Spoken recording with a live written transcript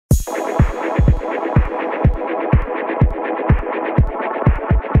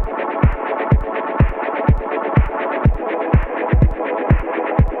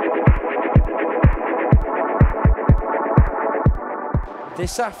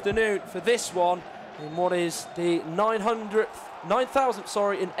this afternoon for this one in what is the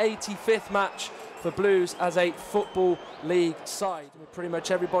 9,085th match for Blues as a Football League side. With pretty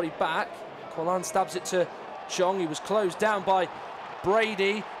much everybody back. Colin stabs it to Chong. He was closed down by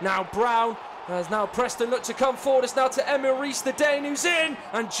Brady. Now Brown. As now Preston look to come forward. It's now to Emil Rees, the Dane, who's in.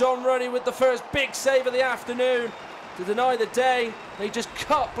 And John Ruddy with the first big save of the afternoon to deny the Dane. They just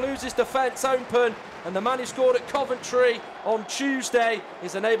cut Blues' defence open. And the man who scored at Coventry on Tuesday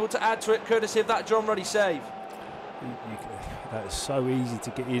is unable to add to it, courtesy of that John Ruddy save. That is so easy to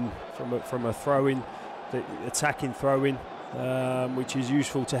get in from a throw-in, the attacking throw-in, which is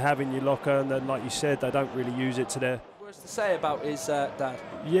useful to have in your locker. And then, like you said, they don't really use it to their... Words to say about his dad?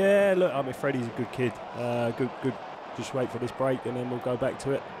 Yeah, look, I mean, Freddie's a good kid. Good. Just wait for this break and then we'll go back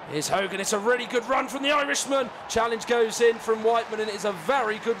to it. Here's Hogan. It's a really good run from the Irishman. Challenge goes in from Whiteman, and it is a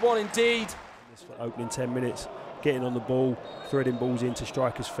very good one indeed. This for opening 10 minutes, getting on the ball, threading balls into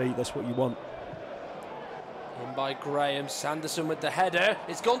strikers' feet. That's what you want. In by Graham. Sanderson with the header.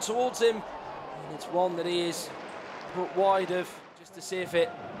 It's gone towards him, and it's one that he is put wide of, just to see if it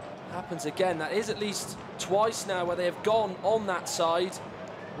happens again. That is at least twice now where they have gone on that side,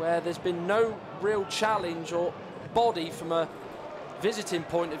 where there's been no real challenge or body from a visiting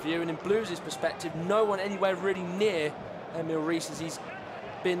point of view, and in Blues' perspective, no one anywhere really near Emil Rees as he's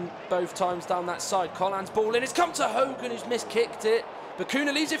been both times down that side. Collins ball in. It's come to Hogan, who's miskicked it.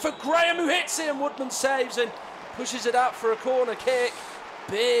 Bacuna leaves it for Graham, who hits it, and Woodman saves and pushes it out for a corner kick.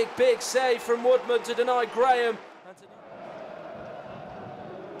 Big save from Woodman to deny Graham.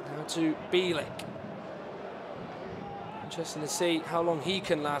 Now to Bielik. Interesting to see how long he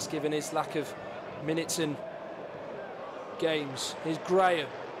can last, given his lack of minutes and games. Here's Graham.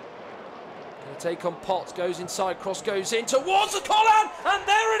 Going to take on Potts, goes inside, cross goes in towards the Colin, and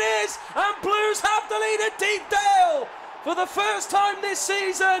there it is! And Blues have the lead at Deepdale! For the first time this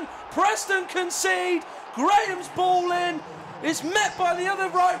season, Preston concede. Graham's ball in is met by the other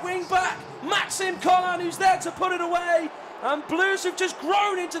right wing back, Maxim Colin, who's there to put it away. And Blues have just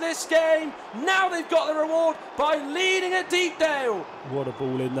grown into this game. Now they've got the reward by leading at Deepdale. What a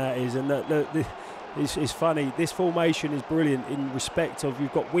ball in that is, and look, it's funny. This formation is brilliant in respect of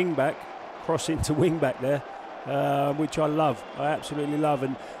you've got wing back crossing to wing back there, which I love. I absolutely love,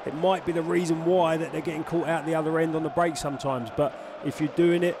 and it might be the reason why that they're getting caught out the other end on the break sometimes. But if you're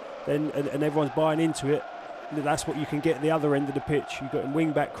doing it, then and everyone's buying into it, that's what you can get at the other end of the pitch. You've got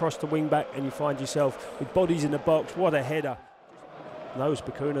wing back, cross to wing back, and you find yourself with bodies in the box. What a header! No, it's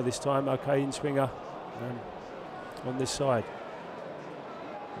Bacuna this time. Okay, in swinger on this side.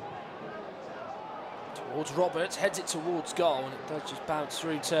 Towards Roberts, heads it towards goal, and it does just bounce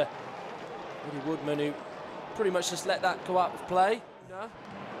through to Woody Woodman, who pretty much just let that go out of play. No.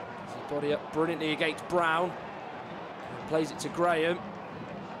 His body up brilliantly against Brown. And plays it to Graham.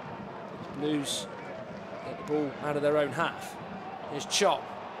 Blues get the ball out of their own half. Here's Chong.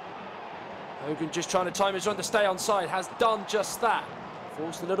 Hogan just trying to time his run to stay on side, has done just that.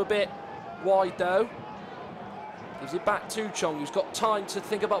 Forced a little bit wide though. Gives it back to Chong, who's got time to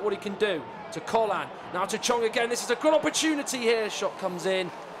think about what he can do. To Colin, now to Chong again. This is a good opportunity here. Shot comes in,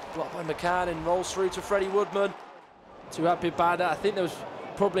 blocked by McCann, and rolls through to Freddie Woodman. Too happy about that. I think there was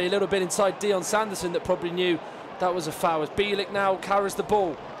probably a little bit inside Dion Sanderson that probably knew that was a foul. As Bielik now carries the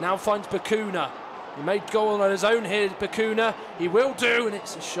ball, now finds Bacuna. He made goal on his own here, Bacuna. He will do, and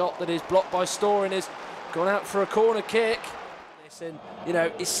it's a shot that is blocked by Storr and is gone out for a corner kick. And, you know,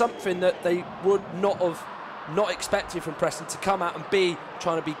 it's something that they would not have expected from Preston, to come out and be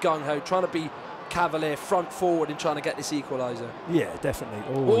trying to be gung-ho, trying to be cavalier, front forward, and trying to get this equaliser. Yeah, definitely.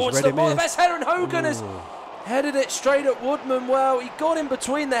 Oh, it's the best header, and Hogan has headed it straight at Woodman. Well, he got in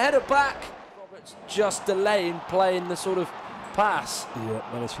between the header back. Roberts just delaying playing the sort of pass. Yeah,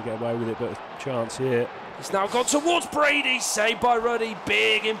 managed to get away with it, but a chance here. It's now gone towards Brady, saved by Ruddy.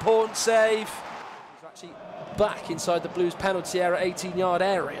 Big, important save. He's actually back inside the Blues penalty area, 18-yard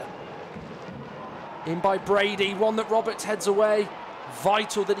area. In by Brady, one that Roberts heads away.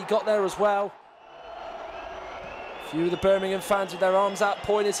 Vital that he got there as well. A few of the Birmingham fans with their arms out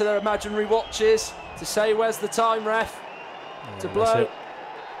pointing to their imaginary watches to say, where's the time, ref? Yeah, to blow.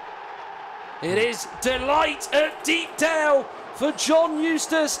 It is delight at Deepdale for John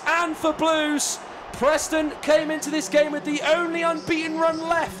Eustace and for Blues. Preston came into this game with the only unbeaten run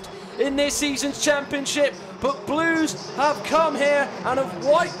left in this season's championship, but Blues have come here and have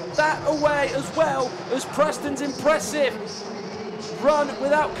wiped that away, as well as Preston's impressive run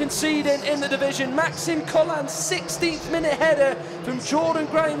without conceding in the division. Maxim Colin's 16th minute header from Jordan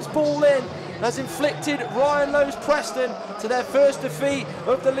Graham's ball in has inflicted Ryan Lowe's Preston to their first defeat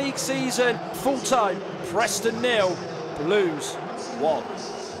of the league season. Full time, Preston 0, Blues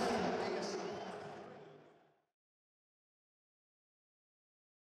 1.